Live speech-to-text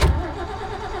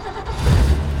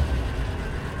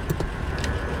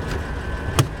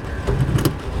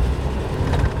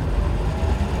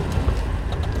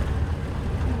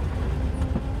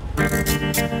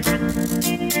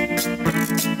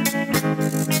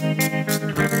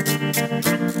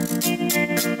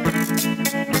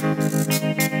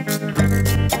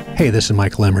Hey, this is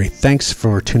Michael Emery. Thanks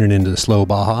for tuning into the Slow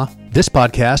Baja. This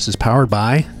podcast is powered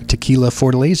by Tequila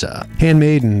Fortaleza,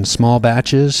 handmade in small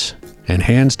batches, and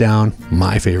hands down,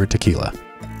 my favorite tequila.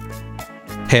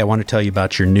 Hey, I want to tell you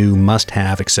about your new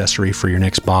must-have accessory for your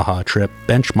next Baja trip.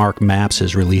 Benchmark Maps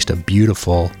has released a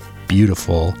beautiful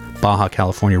Baja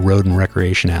California Road and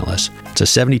Recreation Atlas. It's a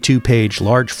 72-page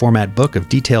large format book of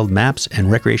detailed maps and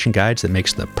recreation guides that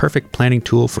makes the perfect planning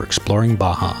tool for exploring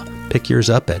Baja. Pick yours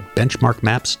up at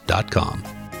benchmarkmaps.com.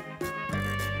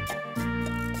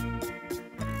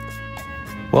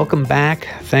 Welcome back.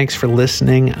 Thanks for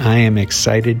listening. I am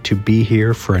excited to be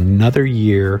here for another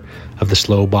year of the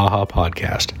Slow Baja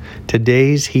podcast.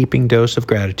 Today's heaping dose of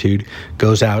gratitude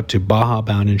goes out to Baja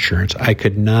Bound Insurance. I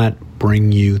could not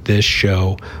bring you this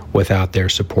show without their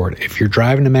support. If you're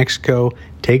driving to Mexico,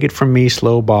 take it from me,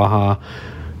 Slow Baja.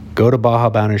 Go to Baja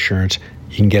Bound Insurance.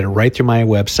 You can get it right through my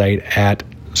website at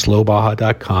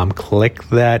slowbaja.com. Click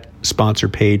that sponsor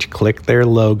page, click their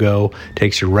logo,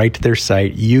 takes you right to their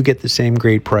site. You get the same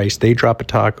great price. They drop a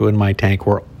taco in my tank.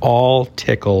 We're all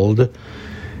tickled,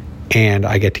 and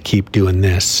I get to keep doing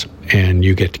this, and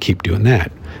you get to keep doing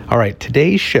that. All right,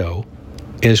 today's show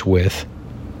is with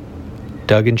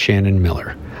Doug and Shannon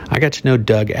Miller. I got to know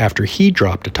Doug after he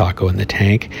dropped a taco in the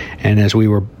tank, and as we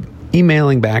were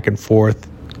emailing back and forth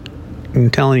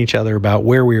and telling each other about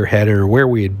where we were headed or where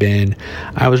we had been,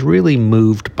 I was really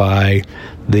moved by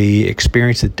the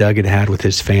experience that Doug had had with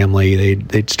his family.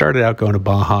 They'd started out going to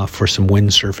Baja for some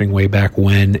windsurfing way back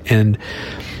when, and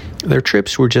their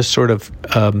trips were just sort of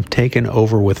taken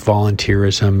over with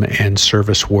volunteerism and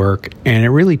service work, and it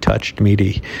really touched me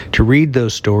to read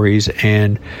those stories.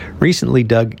 And recently,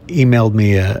 Doug emailed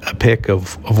me a pic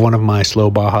of one of my Slow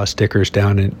Baja stickers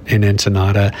down in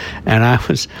Ensenada, and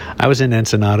I was in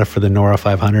Ensenada for the Nora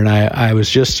 500. I was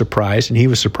just surprised, and he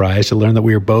was surprised to learn that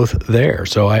we were both there.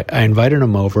 So I invited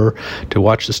him over to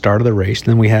watch the start of the race, and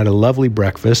then we had a lovely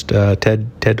breakfast. Ted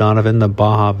Donovan, the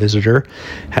Baja visitor,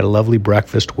 had a lovely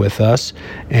breakfast with us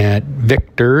at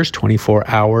Victor's 24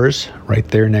 Hours, right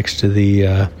there next to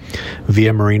the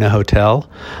Via Marina Hotel.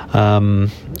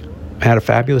 Had a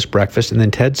fabulous breakfast, and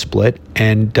then Ted split,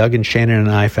 and Doug and Shannon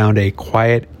and I found a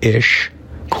quiet-ish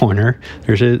corner.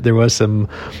 There was some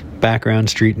background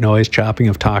street noise, chopping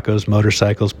of tacos,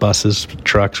 motorcycles, buses,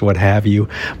 trucks, what have you.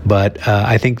 But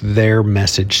I think their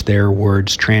message, their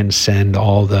words transcend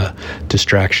all the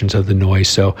distractions of the noise.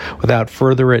 So without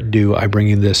further ado, I bring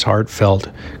you this heartfelt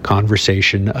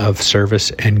conversation of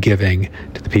service and giving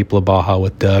to the people of Baja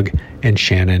with Doug and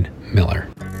Shannon Miller.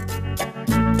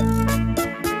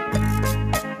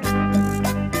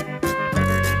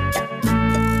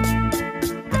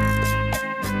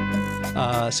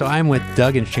 So I'm with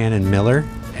Doug and Shannon Miller,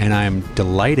 and I'm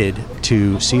delighted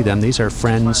to see them. These are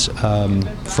friends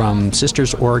from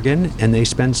Sisters, Oregon, and they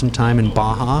spend some time in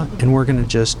Baja, and we're going to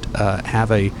just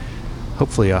have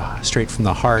hopefully a straight from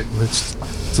the heart.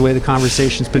 It's the way the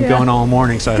conversation's been going all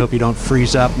morning, so I hope you don't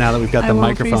freeze up now that we've got the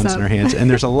microphones in our hands. And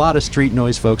there's a lot of street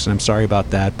noise, folks, and I'm sorry about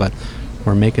that, but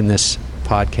we're making this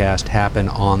podcast happen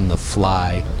on the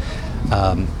fly.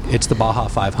 It's the Baja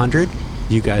 500.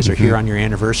 You guys are here on your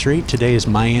anniversary. Today is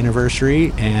my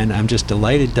anniversary, and I'm just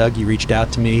delighted, Doug, you reached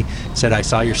out to me, said I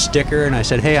saw your sticker, and I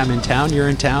said, hey, I'm in town, you're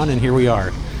in town, and here we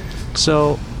are.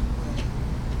 So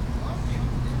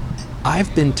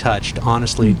I've been touched,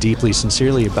 honestly, deeply,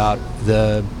 sincerely, about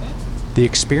the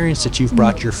experience that you've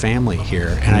brought your family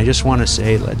here, and I just want to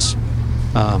say let's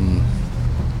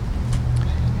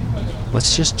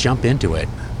just jump into it.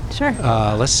 Sure.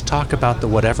 Let's talk about the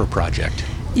Whatever Project.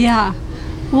 Yeah.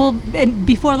 Well, and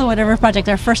before the Whatever Project,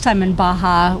 our first time in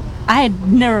Baja, I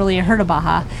had never really heard of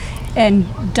Baja. And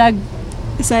Doug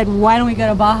said, why don't we go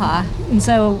to Baja? And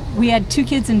so we had 2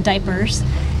 kids in diapers.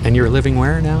 And you were living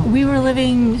where now? We were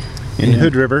living in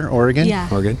Hood River, Oregon. Yeah.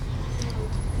 Oregon.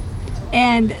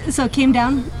 And so came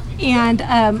down and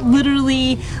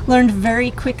literally learned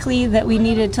very quickly that we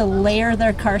needed to layer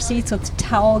their car seats with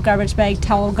towel, garbage bag,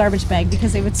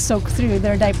 because they would soak through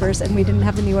their diapers, and we didn't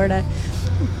have anywhere to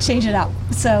change it out.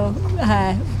 So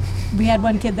we had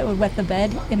one kid that would wet the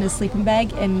bed in his sleeping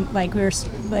bag, and we were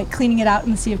cleaning it out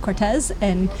in the Sea of Cortez,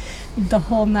 and the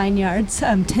whole 9 yards,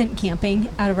 tent camping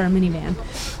out of our minivan.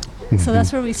 Mm-hmm. So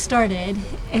that's where we started,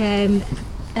 and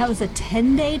that was a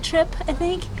 10-day trip, I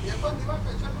think,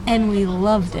 and we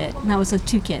loved it. And that was with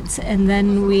 2 kids. And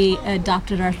then we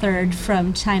adopted our third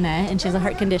from China, and she has a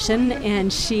heart condition,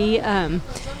 and she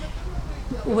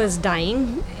was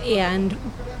dying, and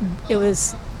it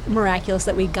was miraculous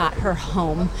that we got her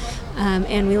home.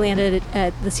 And we landed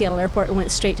at the Seattle airport and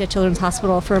went straight to Children's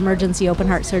Hospital for emergency open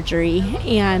heart surgery.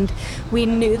 And we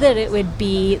knew that it would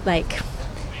be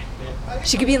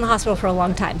she could be in the hospital for a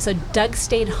long time. So Doug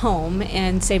stayed home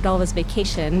and saved all of his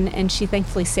vacation, and she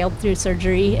thankfully sailed through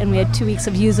surgery, and we had 2 weeks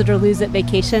of use it or lose it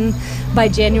vacation by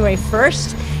January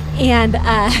 1st. And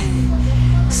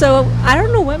so I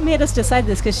don't know what made us decide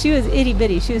this, because she was itty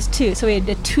bitty. She was 2. So we had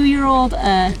a 2-year-old,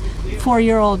 a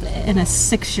 4-year-old, and a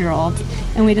 6-year-old.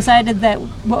 And we decided that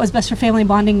what was best for family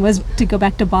bonding was to go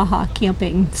back to Baja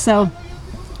camping. So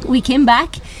we came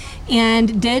back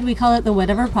and we call it the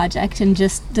Whatever Project, and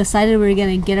just decided we were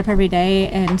going to get up every day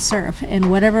and surf, and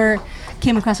whatever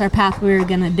came across our path, we were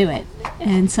going to do it.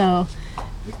 And so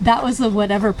that was the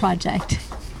Whatever Project,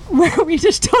 where we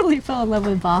just totally fell in love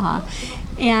with Baja.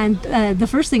 And the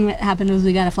first thing that happened was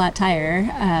we got a flat tire.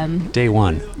 Day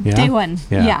one. Yeah? Day one.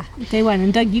 Yeah. Day one.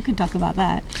 And Doug, you can talk about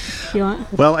that if you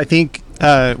want. Well, I think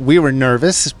we were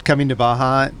nervous coming to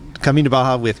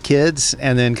Baja with kids,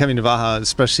 and then coming to Baja,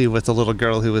 especially with a little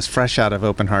girl who was fresh out of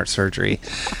open heart surgery.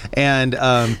 And,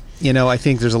 I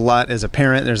think there's a lot, as a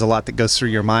parent, there's a lot that goes through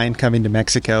your mind coming to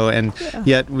Mexico. And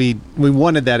yet we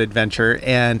wanted that adventure.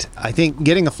 And I think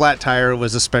getting a flat tire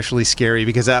was especially scary,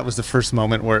 because that was the first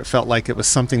moment where it felt like it was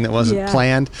something that wasn't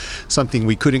planned, something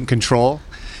we couldn't control.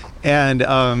 And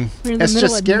it's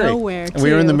just scary.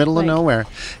 We were in the middle of nowhere.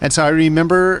 And so I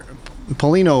remember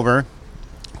pulling over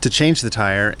to change the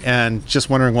tire and just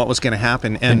wondering what was going to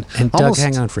happen. And Doug,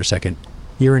 hang on for a second.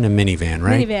 You're in a minivan,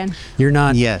 right? Minivan. You're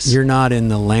not. Yes. You're not in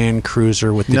the Land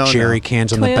Cruiser with the jerry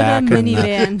cans on Toyota the back minivan.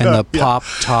 and the pop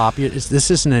top.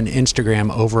 This isn't an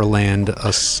Instagram overland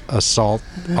assault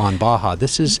on Baja.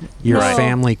 This is your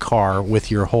family car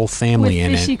with your whole family in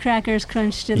it. With fishy crackers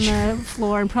crunched in the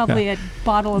floor, and probably a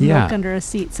bottle of milk under a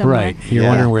seat somewhere. Right. You're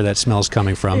wondering where that smell's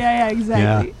coming from. Yeah,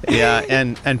 exactly. Yeah,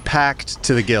 and packed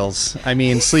to the gills. I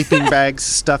mean, sleeping bags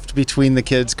stuffed between the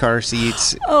kids' car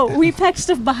seats. Oh, we packed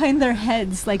stuff behind their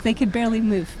heads, like they could barely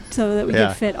move, so that we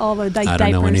could fit all the diapers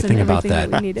and everything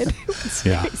that we needed. It was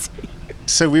crazy.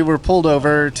 So we were pulled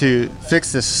over to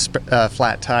fix this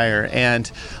flat tire,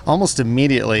 and almost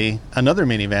immediately another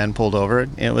minivan pulled over.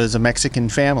 It was a Mexican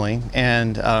family,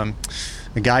 and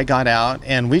the guy got out,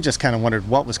 and we just kind of wondered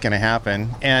what was going to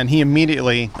happen, and he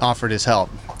immediately offered his help.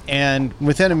 And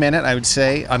within a minute, I would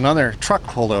say, another truck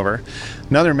pulled over,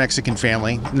 another Mexican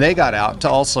family. They got out to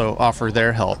also offer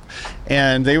their help.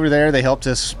 And they were there. They helped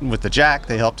us with the jack.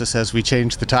 They helped us as we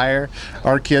changed the tire.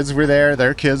 Our kids were there.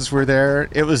 Their kids were there.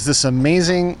 It was this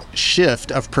amazing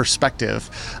shift of perspective,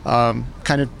 kind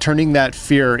of turning that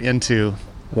fear into,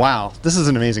 wow, this is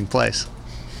an amazing place.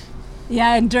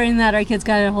 Yeah, and during that, our kids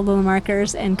got a hold of the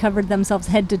markers and covered themselves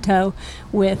head to toe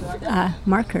with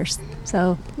markers.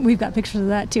 So we've got pictures of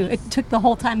that, too. It took the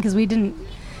whole time because we didn't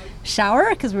shower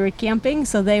because we were camping,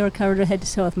 so they were covered head to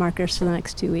toe with markers for the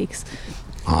next 2 weeks.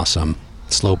 Awesome.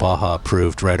 Slow Baja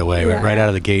approved right away, right out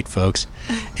of the gate, folks.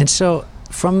 And so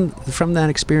from that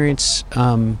experience,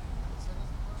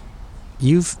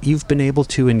 you've been able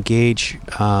to engage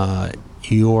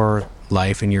your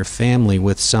life and your family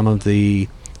with some of the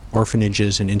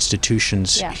orphanages and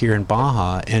institutions here in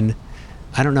Baja, and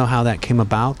I don't know how that came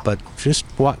about, but just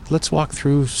let's walk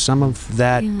through some of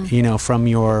that, from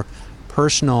your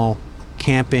personal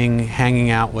camping, hanging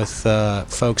out with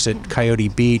folks at Coyote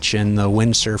Beach and the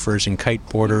windsurfers and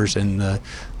kiteboarders and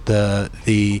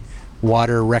the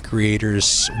water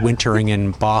recreators wintering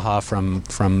in Baja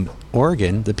from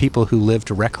Oregon, the people who live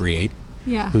to recreate.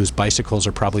 Yeah. Whose bicycles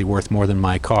are probably worth more than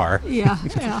my car. Yeah.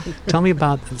 Tell me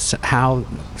about how,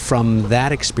 from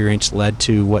that experience, led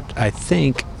to what I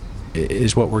think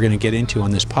is what we're going to get into on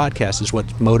this podcast, is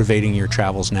what's motivating your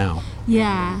travels now.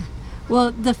 Yeah.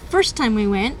 Well, the first time we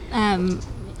went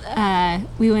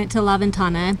to La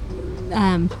Ventana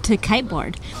to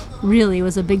kiteboard. Really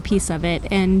was a big piece of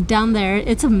it. And down there,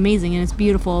 it's amazing and it's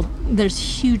beautiful.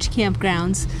 There's huge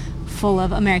campgrounds full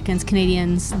of Americans,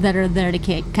 Canadians that are there to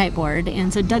kiteboard.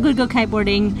 And so Doug would go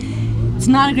kiteboarding. It's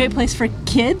not a great place for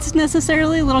kids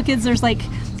necessarily. Little kids, there's like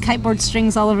kiteboard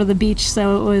strings all over the beach.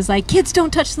 So it was like, kids,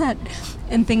 don't touch that,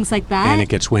 and things like that. And it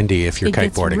gets windy if you're kiteboarding.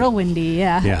 It gets real windy,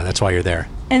 yeah. Yeah, that's why you're there.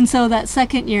 And so that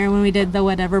second year when we did the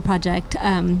Whatever Project,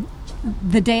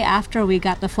 the day after we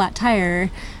got the flat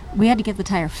tire, we had to get the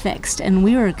tire fixed, and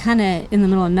we were kind of in the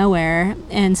middle of nowhere,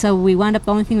 and so we wound up,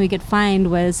 the only thing we could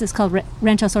find was, it's called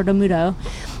Rancho Sordomudo,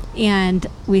 and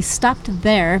we stopped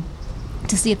there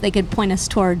to see if they could point us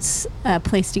towards a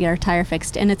place to get our tire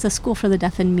fixed, and it's a school for the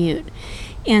deaf and mute.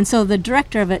 And so the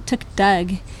director of it took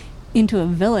Doug into a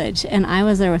village, and I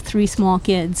was there with 3 small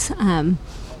kids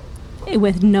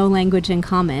with no language in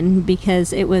common,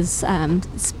 because it was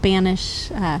Spanish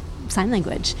sign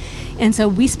language. And so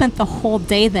we spent the whole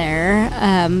day there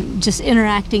just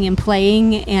interacting and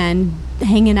playing and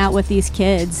hanging out with these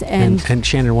kids. And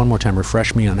Shannon, one more time,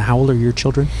 refresh me on how old are your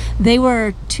children? they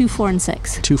were 2, 4, and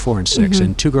 6. 2, 4, and 6,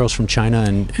 and 2 girls from China,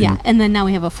 and Yeah, and then now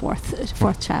we have a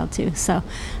fourth child too. So,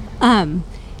 and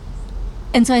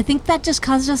so I think that just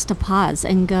caused us to pause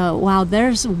and go, wow,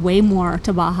 there's way more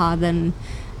to Baja than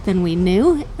we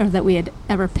knew or that we had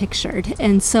ever pictured.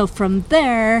 And so from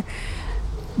there,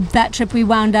 that trip we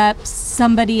wound up,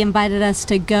 somebody invited us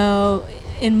to go.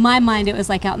 In my mind, it was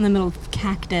like out in the middle of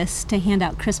cactus to hand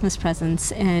out Christmas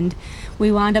presents. And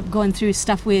we wound up going through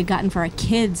stuff we had gotten for our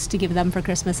kids to give them for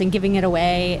Christmas and giving it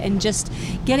away and just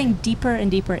getting deeper and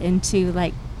deeper into,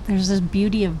 like, there's this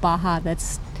beauty of Baja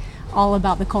that's all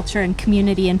about the culture and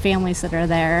community and families that are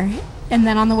there. And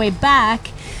then on the way back,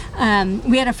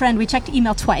 we had a friend, we checked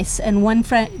email twice, and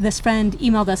this friend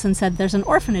emailed us and said, there's an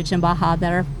orphanage in Baja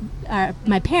that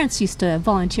my parents used to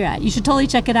volunteer at. You should totally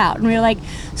check it out. And we were like,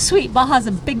 sweet, Baja's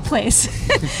a big place.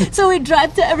 So we'd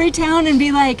drive to every town and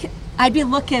be like, I'd be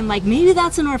looking like, maybe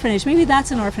that's an orphanage,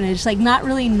 like not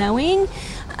really knowing.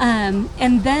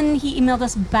 And then he emailed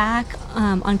us back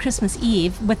on Christmas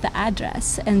Eve with the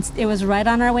address. And it was right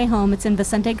on our way home. It's in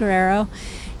Vicente Guerrero.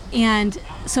 And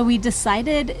so we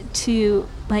decided to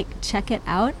like check it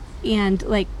out. And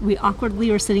like we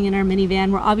awkwardly were sitting in our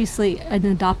minivan. We're obviously an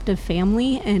adoptive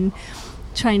family and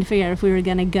trying to figure out if we were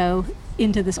going to go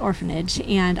into this orphanage.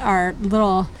 And our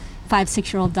little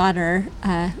 5-6-year-old daughter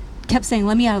kept saying,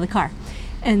 let me out of the car.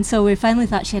 And so we finally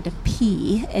thought she had to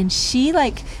pee, and she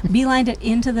like beelined it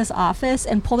into this office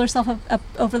and pulled herself up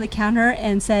over the counter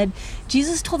and said,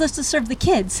 Jesus told us to serve the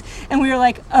kids. And we were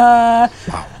like,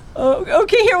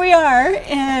 okay, here we are.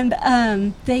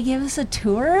 And they gave us a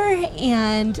tour,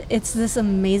 and it's this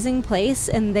amazing place,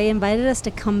 and they invited us to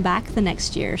come back the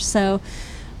next year. So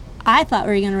I thought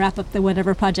we were going to wrap up the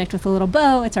Whatever project with a little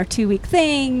bow. It's our 2-week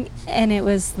thing, and it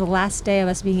was the last day of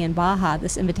us being in Baja,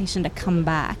 this invitation to come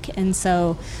back. And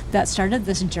so that started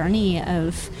this journey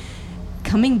of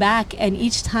coming back, and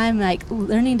each time like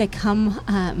learning to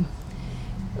come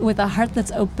with a heart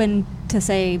that's open to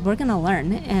say, we're going to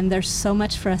learn, and there's so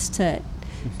much for us to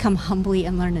come humbly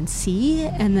and learn and see.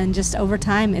 And then just over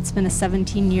time, it's been a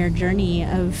 17-year journey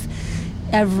of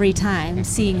every time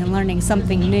seeing and learning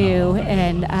something new,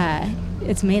 and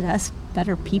it's made us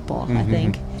better people, I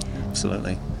think.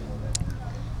 Absolutely.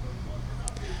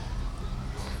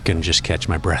 Gonna just catch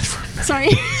my breath for a minute. Sorry.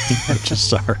 I'm just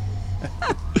sorry.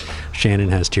 Shannon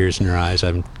has tears in her eyes.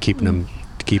 I'm keeping them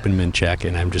in check,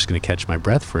 and I'm just gonna catch my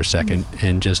breath for a second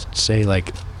and just say,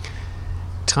 like,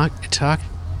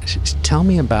 tell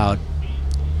me about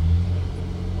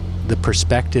the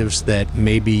perspectives that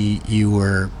maybe you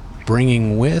were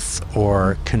bringing with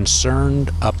or concerned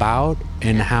about,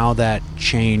 and how that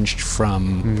changed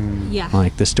from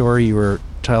like the story you were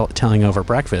telling over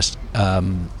breakfast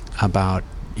about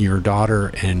your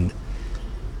daughter, and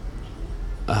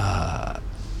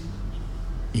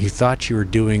you thought you were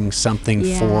doing something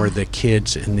for the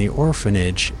kids in the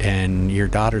orphanage, and your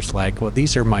daughter's like, well,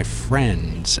 these are my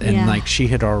friends, and like she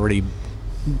had already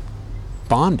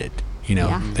bonded,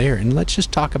 there. And let's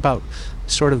just talk about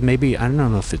sort of maybe, I don't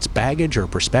know if it's baggage or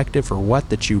perspective or what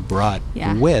that you brought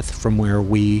with from where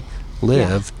we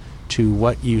live to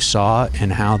what you saw,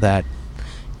 and how that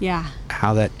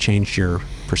changed your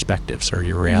perspectives or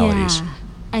your realities.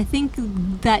 I think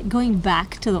that going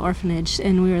back to the orphanage,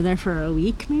 and we were there for a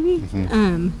week maybe,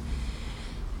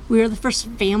 we were the first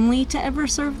family to ever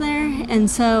serve there. And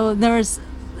so there was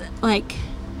like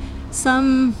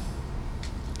some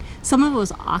of it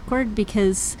was awkward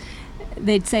because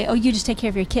they'd say, oh, you just take care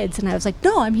of your kids. And I was like,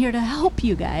 no, I'm here to help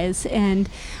you guys. And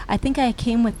I think I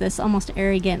came with this almost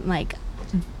arrogant, like,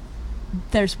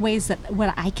 there's ways that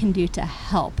what I can do to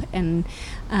help. And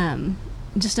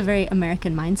just a very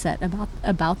American mindset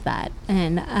about that.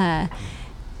 And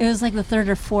it was like the 3rd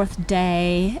or 4th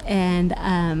day,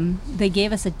 and they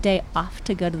gave us a day off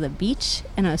to go to the beach.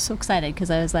 And I was so excited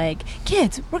because I was like,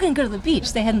 kids, we're going to go to the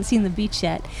beach. They hadn't seen the beach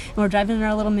yet. And we're driving in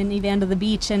our little minivan to the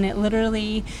beach, and it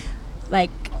literally,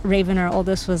 like, Raven, our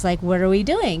oldest, was like, what are we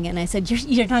doing? And I said,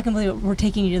 you're not going to believe it. We're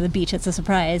taking you to the beach. It's a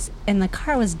surprise. And the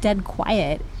car was dead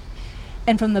quiet.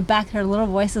 And from the back, her little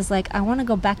voice is like, I want to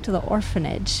go back to the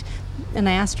orphanage. And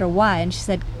I asked her why, and she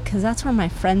said, because that's where my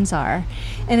friends are.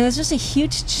 And it was just a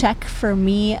huge check for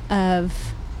me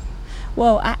of,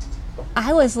 whoa,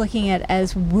 I was looking at it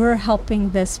as we're helping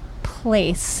this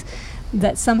place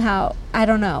that somehow, I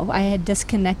don't know, I had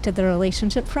disconnected the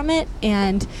relationship from it,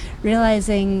 and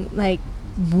realizing, like,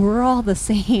 we're all the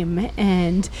same,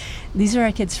 and these are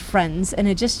our kids' friends. And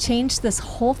it just changed this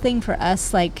whole thing for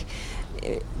us. Like,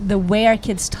 the way our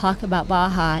kids talk about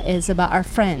Baja is about our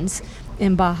friends.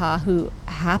 in Baja who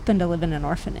happen to live in an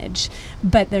orphanage,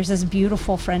 but there's this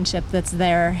beautiful friendship that's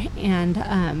there, and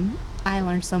I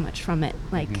learned so much from it.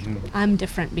 Like, I'm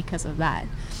different because of that.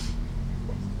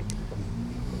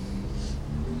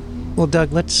 Well,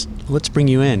 Doug, let's bring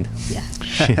you in.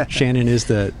 Yeah. Shannon is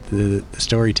the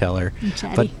storyteller,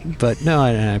 but no,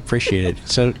 I appreciate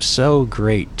it. So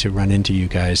great to run into you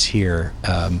guys here,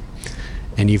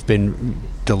 and you've been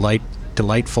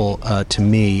delightful to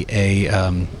me.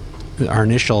 Our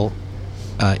initial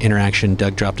interaction,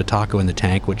 Doug dropped a taco in the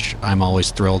tank, which I'm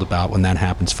always thrilled about when that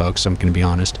happens, folks. I'm going to be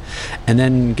honest, and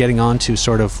then getting on to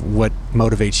sort of what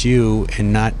motivates you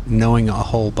and not knowing a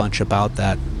whole bunch about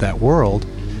that world.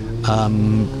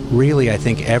 Really, I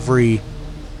think every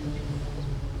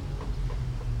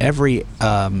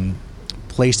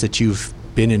place that you've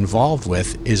been involved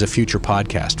with is a future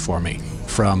podcast for me.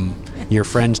 From your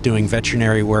friends doing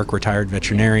veterinary work, retired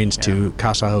veterinarians, to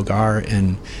Casa Hogar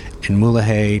in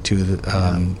Mulegé, to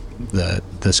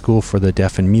the School for the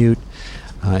Deaf and Mute,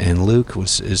 and Luke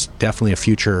is definitely a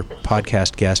future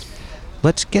podcast guest.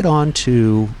 Let's get on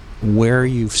to where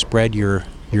you've spread your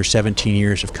 17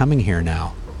 years of coming here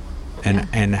now.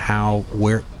 And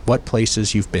what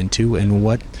places you've been to, and I'm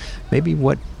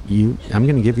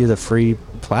going to give you the free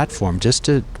platform just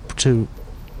to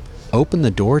open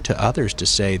the door to others to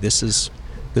say this is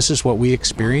what we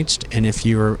experienced, and if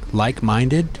you're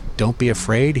like-minded, don't be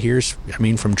afraid.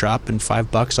 From dropping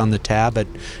 $5 on the tab at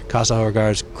Casa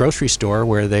Hogar's grocery store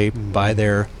where they buy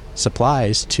their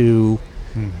supplies to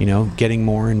getting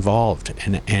more involved,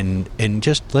 and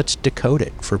just let's decode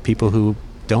it for people who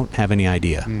don't have any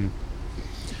idea.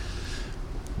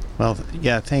 Well,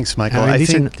 yeah, thanks, Michael.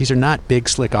 These are not big,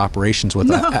 slick operations with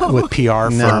PR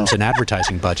firms and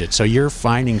advertising budgets. So you're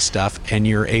finding stuff, and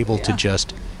you're able to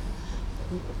just,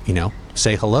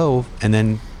 say hello, and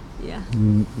then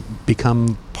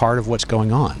become part of what's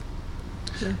going on.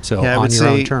 Sure. So on your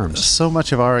own terms. So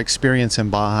much of our experience in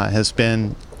Baja has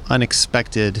been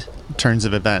unexpected turns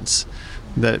of events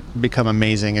that become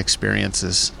amazing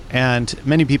experiences. And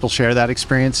many people share that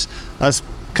experience. Us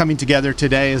coming together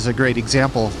today is a great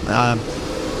example.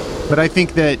 But I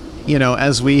think that,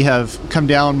 as we have come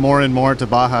down more and more to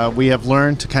Baja, we have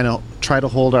learned to kind of try to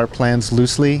hold our plans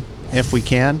loosely if we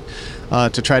can,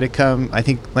 to try to come, I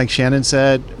think, like Shannon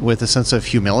said, with a sense of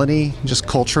humility, just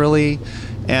culturally,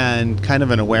 and kind of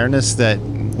an awareness that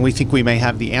we think we may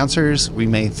have the answers, we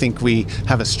may think we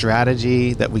have a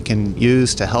strategy that we can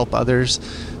use to help others,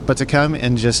 but to come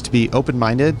and just be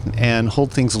open-minded and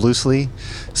hold things loosely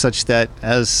such that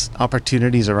as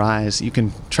opportunities arise, you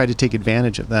can try to take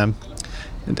advantage of them.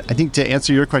 And I think to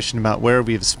answer your question about where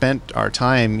we've spent our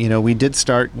time, we did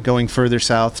start going further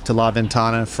south to La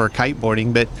Ventana for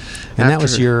kiteboarding, but that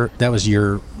was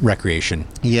your recreation.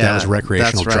 Yeah, that was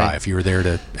recreational that's right. drive. You were there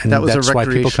to, and that was that's why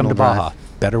people come to Baja.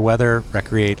 Drive. Better weather,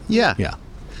 recreate. Yeah.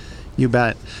 You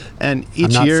bet. And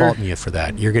each I'm year, not faulting you for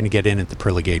that. You're going to get in at the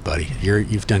Pearly Gate, buddy.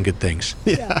 You've done good things.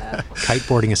 Yeah.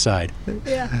 Kiteboarding aside.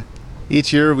 Yeah.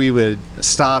 Each year we would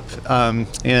stop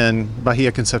in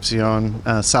Bahia Concepcion,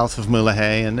 south of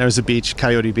Mulegé, and there's a beach,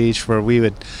 Coyote Beach, where we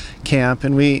would camp,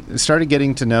 and we started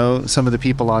getting to know some of the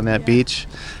people on that beach.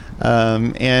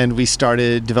 And we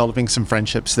started developing some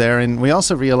friendships there, and we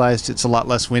also realized it's a lot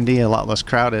less windy, a lot less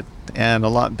crowded, and a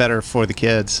lot better for the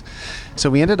kids. So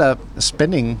we ended up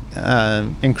spending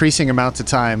increasing amounts of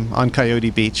time on Coyote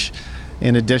Beach,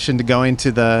 in addition to going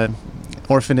to the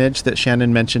orphanage that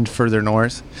Shannon mentioned further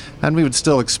north, and we would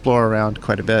still explore around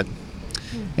quite a bit.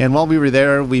 And while we were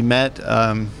there, we met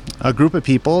a group of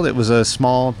people. It was a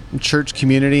small church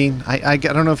community. I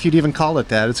don't know if you'd even call it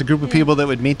that. It's a group of people that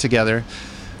would meet together.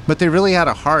 But they really had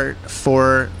a heart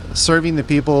for serving the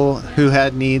people who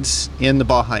had needs in the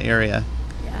Baja area.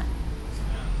 Yeah.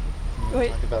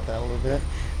 Talk about that a little bit.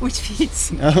 Which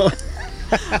feeds?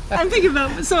 I'm thinking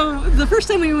about, so the first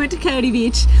time we went to Coyote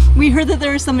Beach, we heard that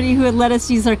there was somebody who had let us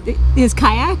use his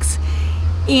kayaks.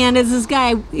 And it's this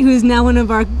guy who's now one of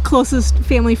our closest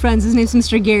family friends. His name's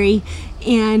Mr. Gary.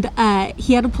 And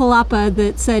he had a palapa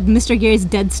that said Mr. Gary's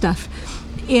dead stuff.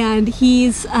 And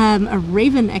he's a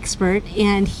raven expert,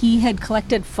 and he had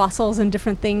collected fossils and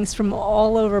different things from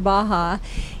all over Baja,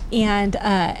 and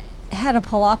had a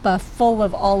palapa full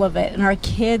of all of it, and our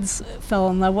kids fell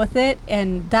in love with it,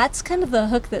 and that's kind of the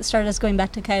hook that started us going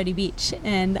back to Coyote Beach.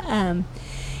 And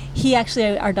he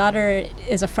actually, our daughter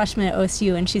is a freshman at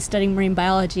OSU, and she's studying marine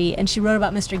biology, and she wrote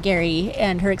about Mr. Gary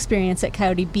and her experience at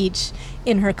Coyote Beach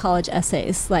in her college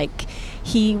essays. Like,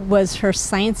 he was her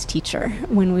science teacher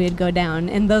when we would go down,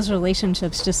 and those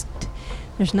relationships just,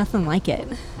 there's nothing like it.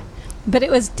 But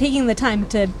it was taking the time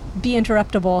to be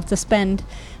interruptible, to spend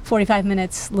 45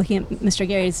 minutes looking at Mr.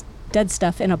 Gary's Dead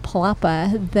Stuff in a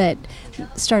palapa that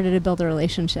started to build a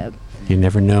relationship. You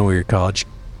never know where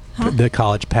the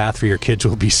college path for your kids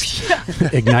will be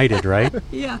ignited, right?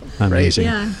 Yeah. Amazing.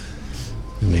 Yeah.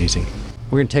 Amazing.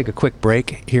 We're going to take a quick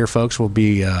break here, folks. We'll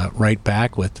be right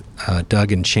back with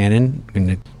Doug and Shannon. We're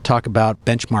going to talk about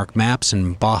benchmark maps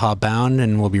and Baja Bound,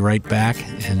 and we'll be right back.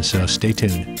 And so stay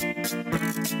tuned.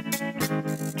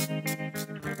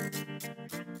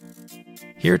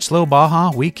 Here at Slow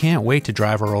Baja, we can't wait to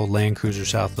drive our old Land Cruiser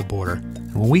south of the border.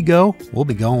 And when we go, we'll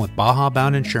be going with Baja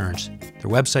Bound Insurance. Their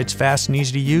website's fast and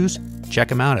easy to use. Check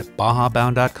them out at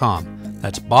bajabound.com.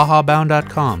 That's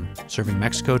bajabound.com, serving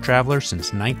Mexico travelers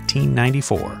since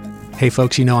 1994. Hey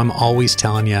folks, I'm always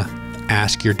telling you,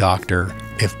 ask your doctor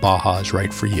if Baja is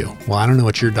right for you. Well, I don't know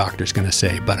what your doctor's going to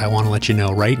say, but I want to let you know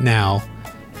right now,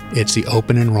 it's the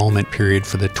open enrollment period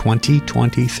for the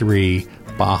 2023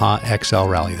 Baja XL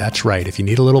Rally. That's right. If you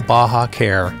need a little Baja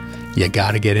care, you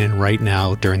got to get in right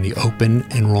now during the open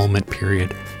enrollment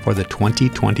period for the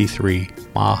 2023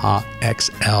 Baja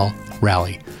XL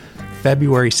Rally.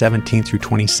 February 17th through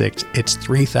 26th, it's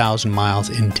 3,000 miles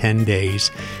in 10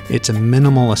 days. It's a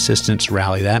minimal assistance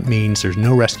rally. That means there's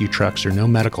no rescue trucks or no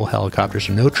medical helicopters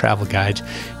or no travel guides.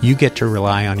 You get to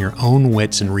rely on your own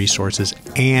wits and resources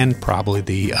and probably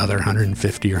the other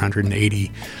 150 or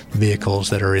 180 vehicles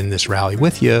that are in this rally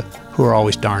with you, who are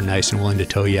always darn nice and willing to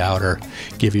tow you out or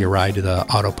give you a ride to the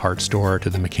auto parts store or to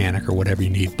the mechanic or whatever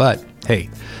you need. But hey,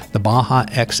 the Baja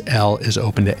XL is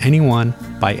open to anyone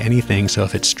by anything, so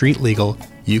if it's street legal,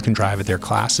 you can drive at their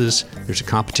classes. There's a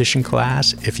competition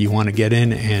class if you want to get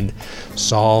in and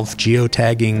solve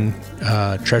geotagging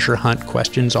treasure hunt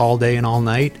questions all day and all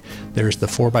night. There's the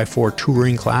 4x4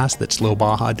 touring class that Slow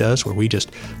Baja does, where we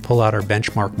just pull out our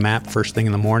benchmark map first thing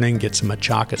in the morning, get some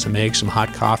machaca, some eggs, some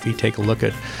hot coffee, take a look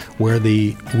at where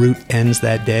the route ends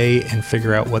that day, and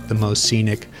figure out what the most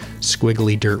scenic,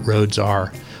 squiggly dirt roads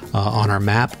are on our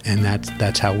map, and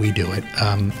that's how we do it.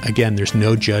 Again, there's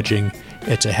no judging.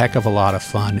 It's a heck of a lot of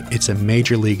fun. It's a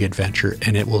major league adventure,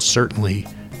 and it will certainly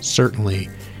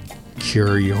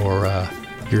cure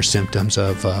your symptoms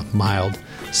of mild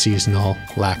seasonal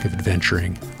lack of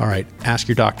adventuring. All right, ask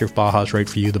your doctor if Baja is right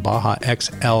for you. The Baja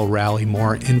XL Rally.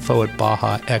 More info at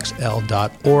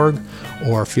bajaxl.org,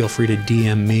 or feel free to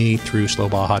DM me through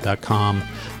slowbaja.com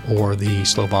or the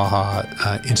Slow Baja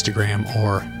Instagram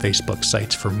or Facebook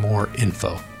sites for more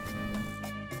info.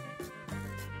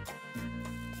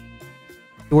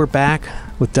 We're back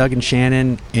with Doug and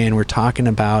Shannon, and we're talking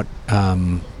about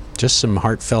just some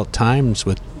heartfelt times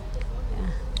with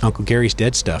Uncle Gary's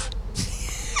Dead Stuff.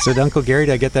 So Uncle Gary,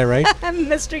 did I get that right?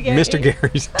 Mr. Gary. Mr.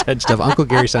 Gary's Dead Stuff. Uncle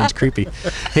Gary sounds creepy.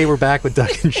 Hey, we're back with Doug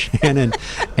and Shannon,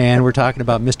 and we're talking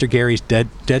about Mr. Gary's dead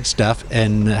stuff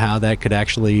and how that could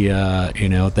actually,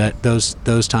 that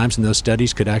those times and those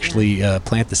studies could actually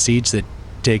plant the seeds that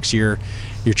takes your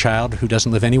child who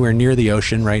doesn't live anywhere near the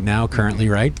ocean right now, currently,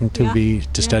 right, and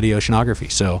to study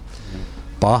oceanography. So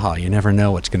Baja, you never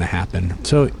know what's going to happen.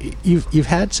 So you've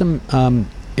had some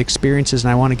experiences, and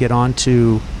I want to get on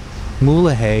to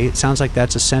Mulegé. It sounds like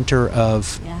that's a center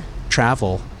of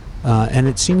travel, and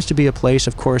it seems to be a place,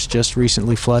 of course, just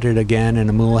recently flooded again, and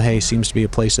Mulegé seems to be a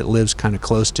place that lives kind of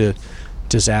close to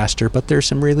disaster, but there's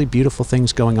some really beautiful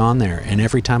things going on there. And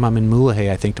every time I'm in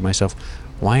Mulegé, I think to myself,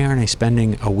 why aren't I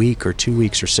spending a week or 2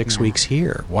 weeks or 6 weeks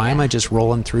here? Why am I just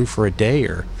rolling through for a day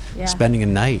or spending a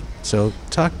night? So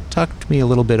talk to me a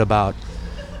little bit about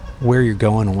where you're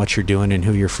going and what you're doing and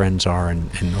who your friends are, and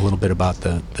a little bit about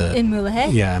the in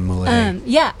Mulegé. Yeah, in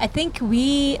Mulegé. I think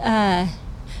we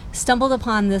stumbled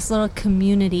upon this little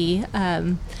community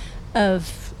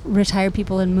of retired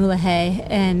people in Mulegé,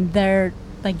 and they're,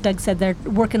 like Doug said, they're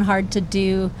working hard to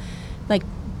do,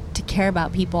 to care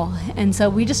about people. And so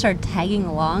we just started tagging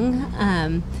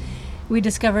along. We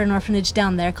discovered an orphanage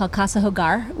down there called Casa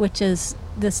Hogar, which is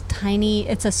this tiny,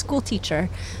 it's a school teacher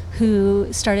who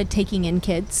started taking in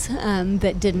kids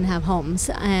that didn't have homes.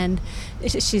 And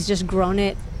she's just grown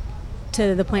it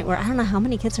to the point where I don't know how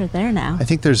many kids are there now. I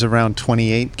think there's around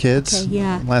 28 kids,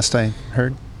 last I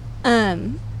heard.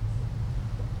 And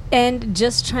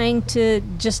just trying to,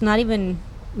 just not even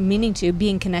meaning to,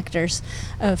 being connectors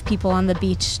of people on the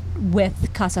beach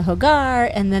with Casa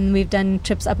Hogar, and then we've done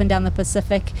trips up and down the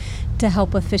Pacific to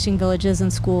help with fishing villages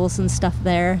and schools and stuff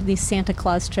there, these Santa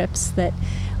Claus trips that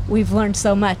we've learned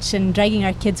so much, and dragging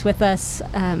our kids with us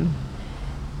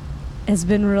has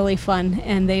been really fun,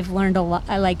 and they've learned a lot.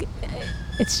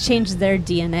 It's changed their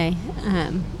DNA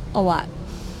a lot.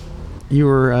 You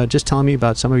were just telling me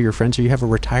about some of your friends. You have a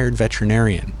retired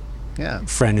veterinarian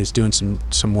friend who's doing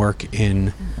some work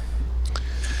in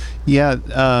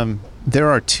there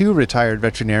are 2 retired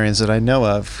veterinarians that I know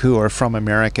of who are from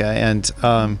America and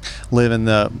live in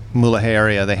the Mulegé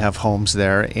area. They have homes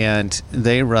there, and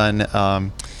they run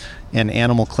an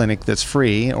animal clinic that's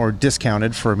free or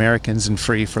discounted for Americans and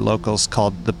free for locals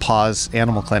called the Paws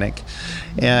Animal Clinic.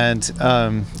 And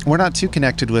we're not too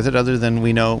connected with it other than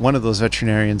we know one of those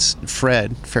veterinarians,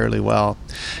 Fred, fairly well.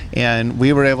 And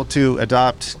we were able to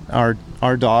adopt our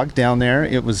dog down there.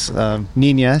 It was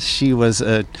Nina. She was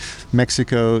a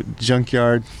Mexico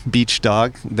junkyard beach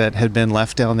dog that had been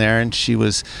left down there, and she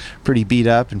was pretty beat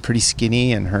up and pretty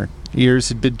skinny, and her ears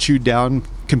had been chewed down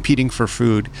competing for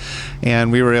food. And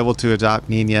we were able to adopt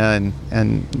Nina,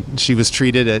 and she was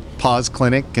treated at Paws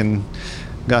Clinic and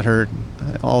got her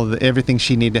everything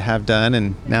she needed to have done,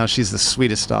 and now she's the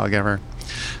sweetest dog ever.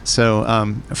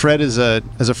 So Fred is a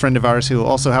friend of ours who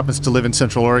also happens to live in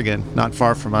Central Oregon, not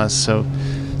far from us. So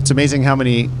it's amazing how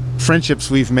many friendships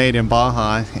we've made in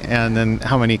Baja, and then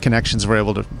how many connections we're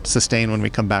able to sustain when we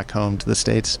come back home to the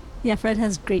States. Yeah, Fred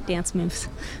has great dance moves.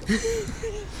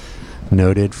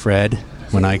 Noted, Fred.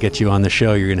 When I get you on the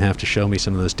show, you're going to have to show me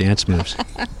some of those dance moves.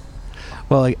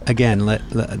 Well, again,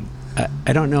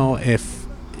 I don't know if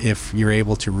you're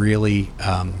able to really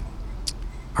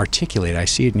articulate. I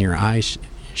see it in your eyes,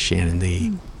 Shannon.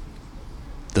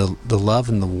 The love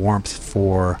and the warmth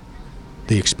for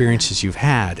the experiences you've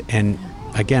had. And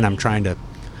again, I'm trying to,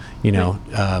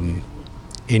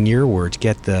 in your words,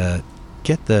 get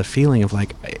the feeling of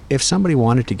like, if somebody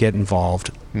wanted to get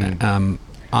involved.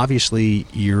 Obviously,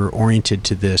 you're oriented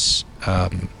to this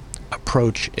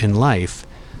approach in life,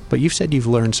 but you've said you've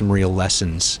learned some real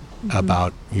lessons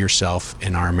about yourself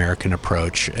in our American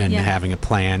approach and having a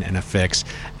plan and a fix.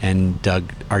 And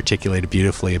Doug articulated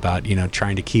beautifully about,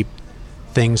 trying to keep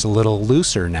things a little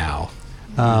looser now.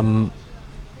 How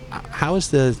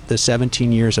has the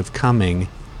 17 years of coming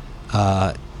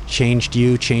changed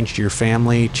you, changed your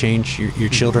family, changed your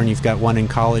children? You've got one in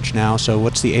college now, so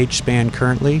what's the age span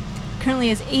currently?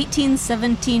 Currently is 18,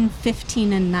 17,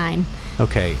 15, and 9.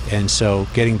 Okay, and so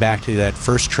getting back to that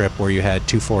first trip where you had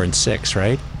 2, 4, and 6,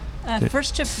 right?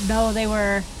 First trip, no, they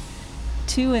were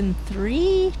 2 and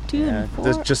 3, 2 and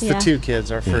 4. Just the 2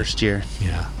 kids our first year.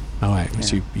 Yeah. All right. Yeah.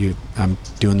 So I'm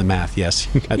doing the math. Yes.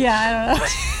 I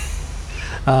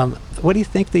don't know. What do you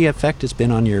think the effect has been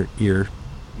on your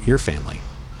family?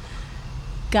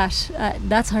 Gosh,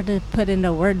 that's hard to put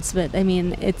into words, but I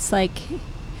mean, it's like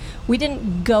we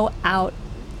didn't go out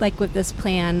like with this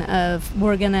plan of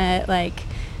we're gonna like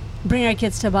bring our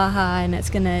kids to Baja and it's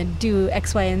gonna do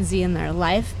X, Y, and Z in their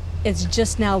life. It's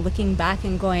just now looking back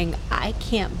and going, I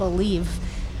can't believe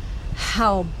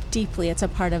how deeply it's a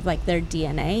part of like their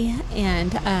DNA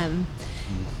and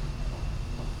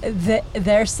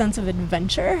their sense of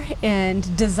adventure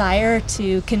and desire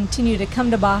to continue to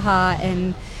come to Baja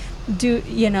and do,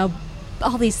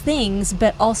 all these things,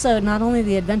 but also not only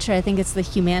the adventure, I think it's the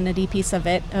humanity piece of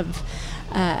it, of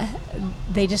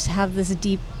they just have this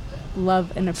deep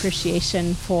love and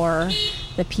appreciation for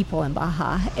the people in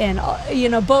Baja. And,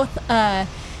 both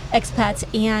expats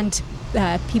and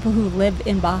people who live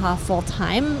in Baja full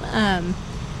time,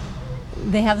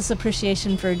 they have this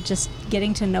appreciation for just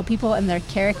getting to know people and their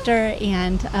character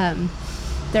and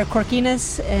their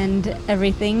quirkiness and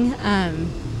everything.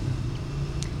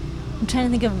 I'm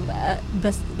trying to think of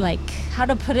how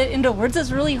to put it into words.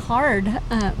 It's really hard.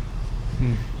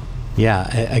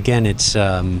 Yeah. Again, it's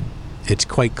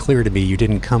quite clear to me you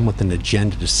didn't come with an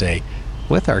agenda to say,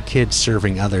 with our kids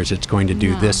serving others, it's going to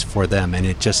do this for them. And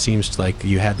it just seems like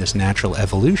you had this natural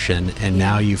evolution, and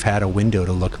now you've had a window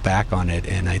to look back on it.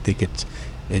 And I think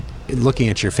looking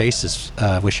at your faces,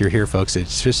 wish you're here, folks.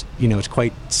 It's just, it's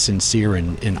quite sincere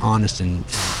and honest and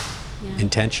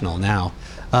intentional now.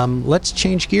 Let's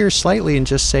change gears slightly and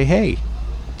just say, hey,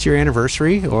 it's your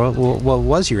anniversary, or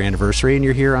was your anniversary, and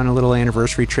you're here on a little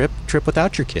anniversary trip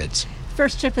without your kids.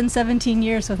 First trip in 17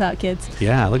 years without kids.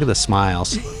 Yeah, look at the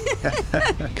smiles.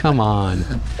 Come on.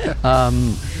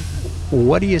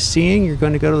 What are you seeing? You're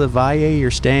going to go to the Valle.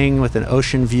 You're staying with an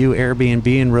ocean view Airbnb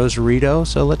in Rosarito.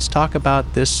 So let's talk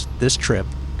about this trip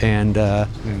and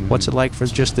what's it like for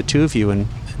just the two of you.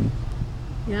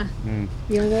 Yeah.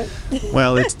 You know that?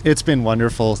 Well, it's been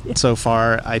wonderful so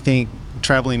far. I think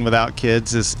traveling without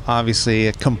kids is obviously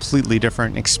a completely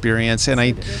different experience, and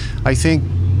I think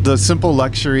the simple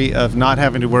luxury of not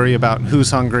having to worry about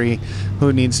who's hungry,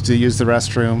 who needs to use the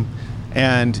restroom,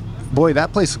 and boy,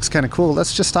 that place looks kind of cool,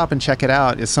 let's just stop and check it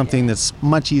out, is something that's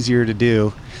much easier to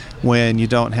do when you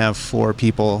don't have 4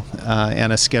 people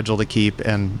and a schedule to keep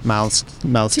and mouths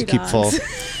to keep full.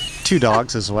 2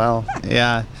 dogs as well.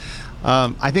 Yeah.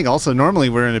 I think also normally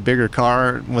we're in a bigger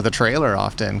car with a trailer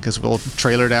often because we'll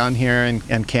trailer down here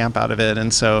and camp out of it.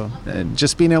 And so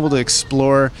just being able to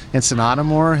explore Ensenada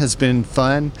more has been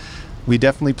fun. We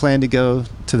definitely plan to go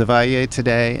to the Valle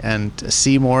today and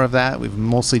see more of that. We've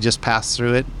mostly just passed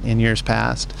through it in years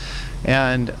past.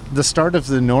 And the start of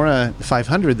the Nora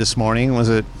 500 this morning was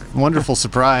a wonderful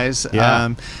surprise.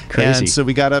 Yeah, crazy. And so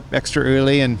we got up extra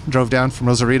early and drove down from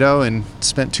Rosarito and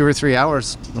spent 2 or 3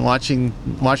 hours watching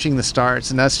the starts,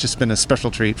 and that's just been a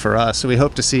special treat for us. So we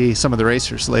hope to see some of the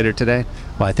racers later today.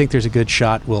 Well, I think there's a good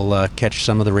shot we'll catch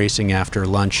some of the racing after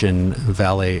lunch in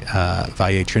Valle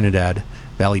Trinidad.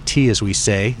 Valley T, as we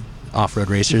say,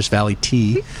 off-road racers, Valley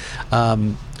T.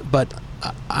 But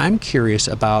I'm curious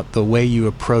about the way you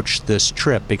approached this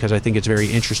trip because I think it's very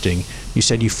interesting. You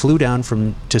said you flew down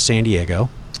to San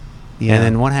Diego, Yeah. and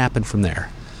then what happened from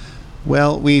there?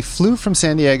 Well, we flew from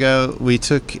San Diego. We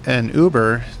took an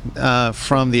Uber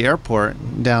from the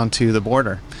airport down to the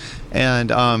border.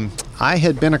 And I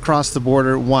had been across the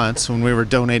border once when we were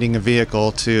donating a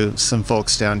vehicle to some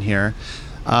folks down here.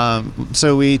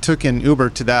 So we took an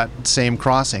Uber to that same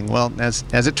crossing. Well, as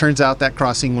it turns out, that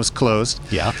crossing was closed.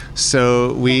 Yeah.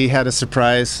 So we had a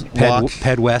surprise walk.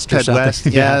 Ped West or Ped something? West,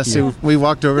 yeah. So we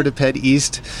walked over to Ped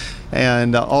East,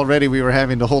 and already we were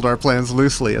having to hold our plans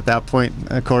loosely at that point,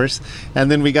 of course. And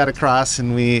then we got across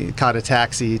and we caught a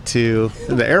taxi to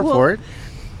the airport.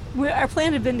 Our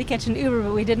plan had been to catch an Uber,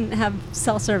 but we didn't have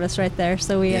cell service right there,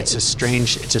 so we. It's a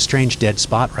strange dead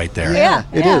spot right there. Yeah,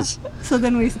 it is. So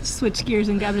then we switched gears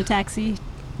and grabbed a taxi.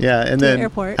 Yeah, and to the then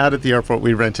airport. out at the airport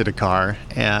we rented a car,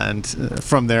 and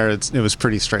from there it was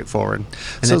pretty straightforward.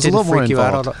 And so it it was a little didn't more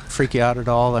involved. freak you out at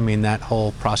all? I mean, that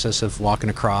whole process of walking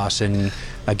across, and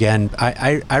again,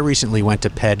 I recently went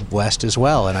to Ped West as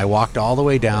well, and I walked all the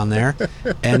way down there,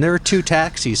 and there were 2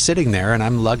 taxis sitting there, and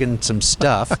I'm lugging some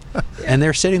stuff, and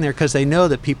they're sitting there because they know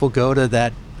that people go to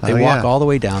that, they walk all the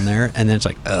way down there, and then it's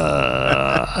like,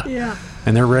 Yeah.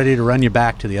 and they're ready to run you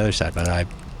back to the other side, but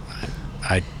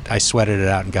I sweated it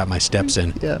out and got my steps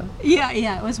in. Yeah.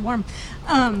 Yeah, it was warm.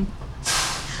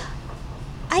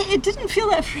 It didn't feel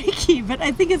that freaky, but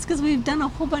I think it's because we've done a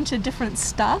whole bunch of different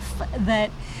stuff that,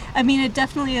 I mean, it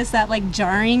definitely is that like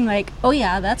jarring, like, oh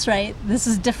yeah, that's right, this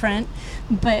is different,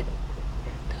 but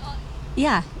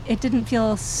yeah, it didn't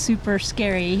feel super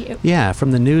scary. Yeah,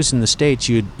 from the news in the States,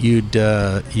 you'd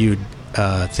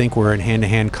think we're in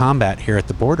hand-to-hand combat here at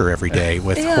the border every day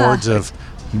with hordes of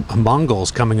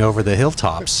Mongols coming over the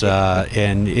hilltops,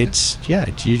 and it's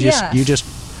you just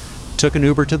took an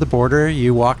Uber to the border,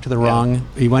 you walked to the wrong,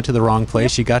 you went to the wrong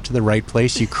place, you got to the right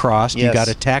place, you crossed, you got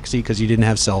a taxi because you didn't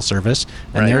have cell service,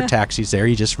 and there are taxis there.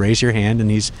 You just raise your hand, and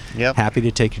he's happy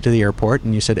to take you to the airport,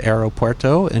 and you said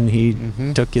Aeropuerto, and he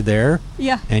took you there,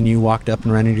 and you walked up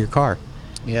and rented your car.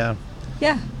 Yeah.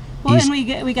 Well, and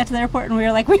we got to the airport and we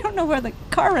were like, we don't know where the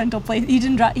car rental place. He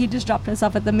just dropped us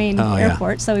off at the main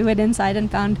airport. So we went inside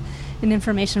and found an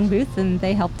information booth, and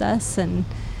they helped us. And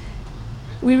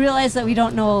we realized that we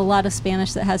don't know a lot of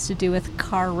Spanish that has to do with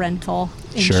car rental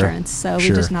insurance. So we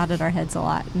just nodded our heads a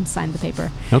lot and signed the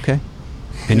paper. Okay.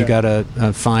 And you got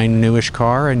a fine newish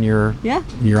car, and you're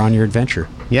on your adventure.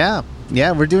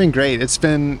 Yeah, we're doing great. It's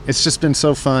just been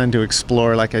so fun to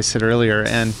explore, like I said earlier,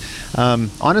 and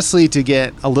honestly, to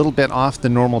get a little bit off the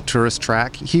normal tourist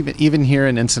track. Even here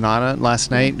in Ensenada last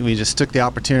night, we just took the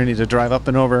opportunity to drive up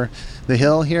and over the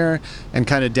hill here and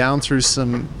kind of down through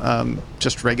some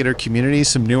just regular communities,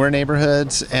 some newer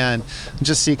neighborhoods, and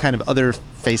just see kind of other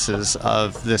faces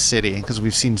of the city, because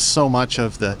we've seen so much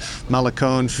of the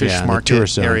Malecón fish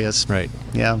market areas. Right.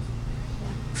 Yeah.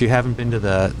 If you haven't been to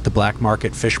the black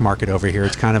market fish market over here,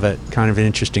 it's kind of an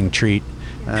interesting treat.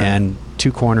 And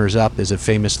 2 corners up is a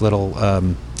famous little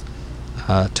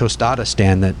tostada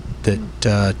stand that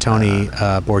Tony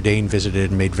Bourdain visited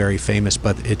and made very famous,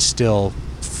 but it's still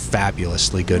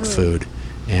fabulously good food.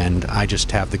 And I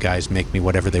just have the guys make me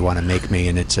whatever they want to make me,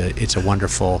 and it's a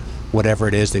wonderful, whatever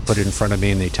it is, they put it in front of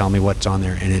me and they tell me what's on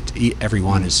there, and every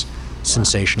one is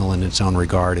sensational in its own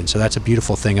regard. And so that's a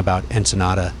beautiful thing about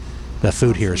Ensenada. The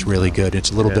food here is really good. It's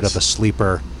a little bit of a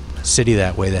sleeper city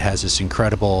that way, that has this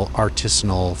incredible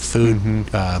artisanal food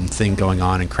thing going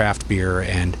on, and craft beer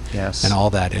and all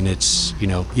that. And it's,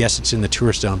 yes, it's in the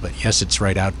tourist zone, but yes, it's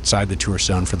right outside the tourist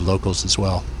zone for the locals as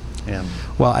well. Yeah.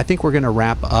 Well, I think we're going to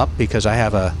wrap up because I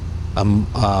have a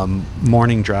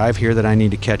morning drive here that I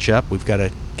need to catch up. We've got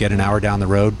to get an hour down the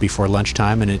road before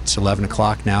lunchtime, and it's 11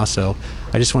 o'clock now. So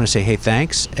I just want to say, hey,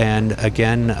 thanks. And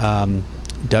again,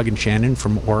 Doug and Shannon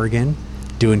from Oregon,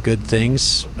 doing good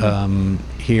things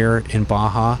here in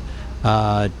Baja.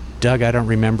 Doug, I don't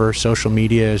remember social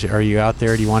media. Are you out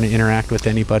there? Do you want to interact with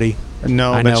anybody?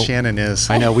 No, but Shannon is.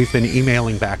 I know we've been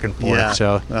emailing back and forth. Yeah.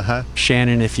 So,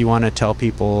 Shannon, if you want to tell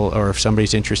people, or if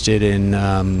somebody's interested in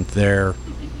their,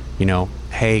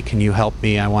 hey, can you help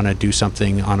me? I want to do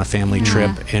something on a family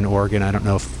trip in Oregon. I don't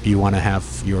know if you want to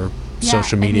have your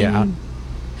social media out.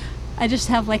 I just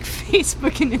have like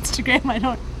Facebook and Instagram. I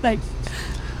don't like.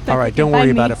 All right, don't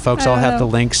worry about it, folks. I'll have the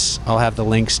links. I'll have the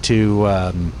links to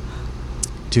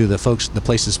the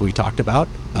places we talked about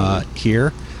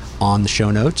here on the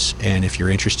show notes. And if you're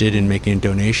interested in making a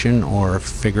donation or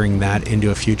figuring that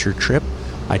into a future trip,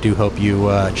 I do hope you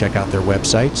check out their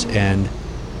websites. And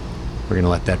we're going to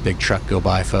let that big truck go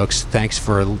by, folks. Thanks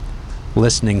for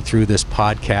listening through this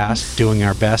podcast, doing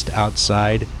our best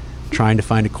outside, trying to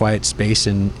find a quiet space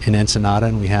in Ensenada,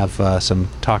 and we have some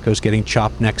tacos getting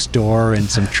chopped next door and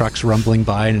some trucks rumbling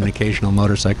by and an occasional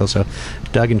motorcycle. So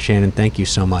Doug and Shannon, thank you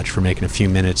so much for making a few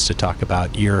minutes to talk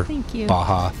about your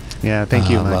Baja thank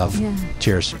you, love. Yeah.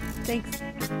 Cheers. Thanks.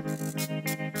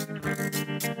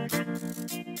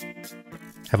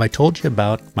 Have I told you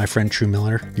about my friend True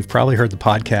Miller? You've probably heard the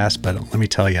podcast, but let me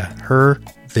tell you, her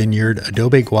vineyard,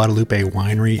 Adobe Guadalupe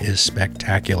Winery, is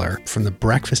spectacular. From the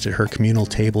breakfast at her communal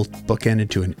table, bookended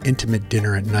to an intimate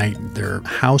dinner at night, their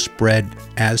house-bred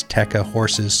Azteca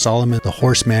horses, Solomon the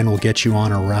horseman, will get you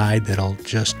on a ride that'll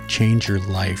just change your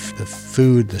life. The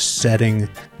food, the setting,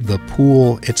 the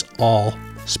pool, it's all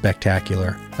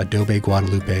spectacular.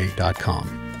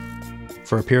 AdobeGuadalupe.com.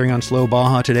 For appearing on Slow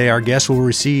Baja today, our guest will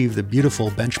receive the beautiful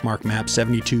Benchmark Map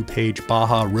 72-page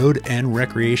Baja Road and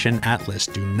Recreation Atlas.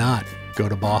 Do not go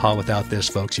to Baja without this,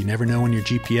 folks. You never know when your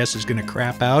GPS is going to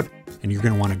crap out, and you're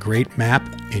going to want a great map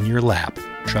in your lap.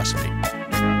 Trust me.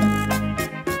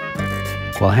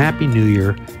 Well, Happy New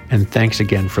Year, and thanks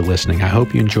again for listening. I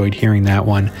hope you enjoyed hearing that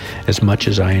one as much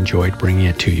as I enjoyed bringing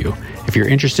it to you. If you're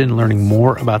interested in learning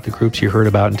more about the groups you heard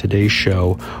about in today's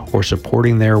show or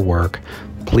supporting their work,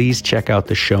 please check out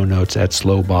the show notes at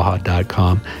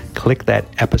slowbaja.com. Click that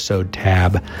episode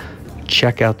tab,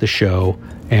 check out the show,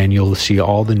 and you'll see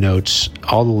all the notes,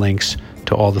 all the links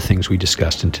to all the things we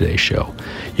discussed in today's show.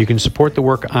 You can support the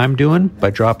work I'm doing by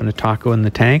dropping a taco in the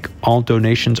tank. All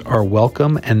donations are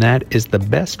welcome, and that is the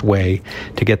best way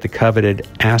to get the coveted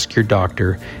Ask Your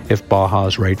Doctor If Baja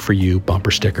is Right for You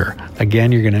bumper sticker.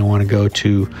 Again, you're going to want to go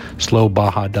to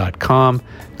slowbaja.com,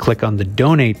 click on the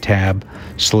Donate tab,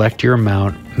 select your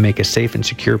amount, make a safe and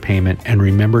secure payment, and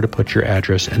remember to put your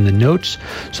address in the notes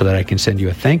so that I can send you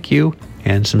a thank you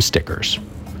and some stickers.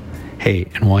 Hey,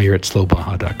 and while you're at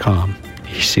slowbaja.com,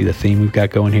 you see the theme we've got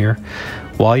going here?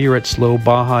 While you're at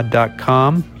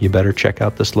slowbaja.com, you better check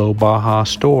out the Slow Baja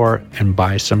store and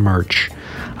buy some merch.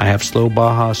 I have Slow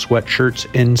Baja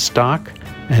sweatshirts in stock,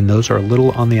 and those are a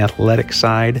little on the athletic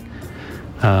side.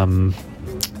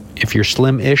 If you're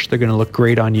slim-ish, they're going to look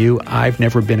great on you. I've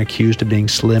never been accused of being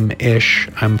slim-ish.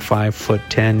 I'm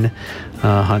 5'10",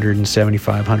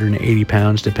 175, 180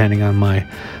 pounds, depending on my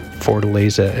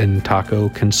Fortaleza and taco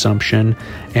consumption,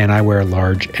 and I wear a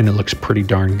large, and it looks pretty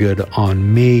darn good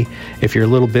on me. If you're a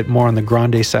little bit more on the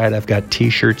grande side, I've got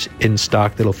t-shirts in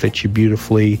stock that'll fit you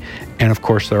beautifully, and of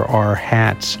course there are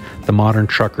hats, the Modern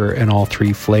Trucker in all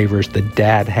three flavors, the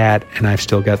dad hat, and I've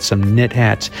still got some knit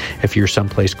hats if you're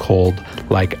someplace cold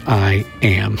like I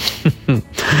am.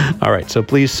 All right, so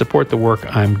please support the work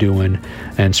I'm doing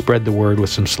and spread the word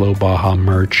with some Slow Baja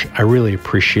merch. I really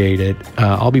appreciate it.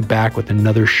 I'll be back with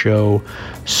another show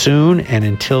soon, and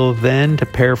until then, to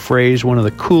paraphrase one of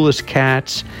the coolest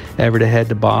cats ever to head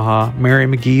to Baja, Mary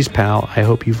McGee's pal. I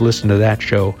hope you've listened to that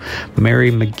show.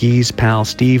 Mary McGee's pal,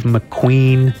 Steve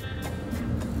McQueen.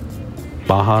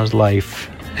 Baja's life,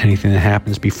 anything that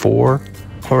happens before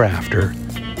or after,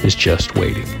 is just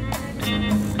waiting.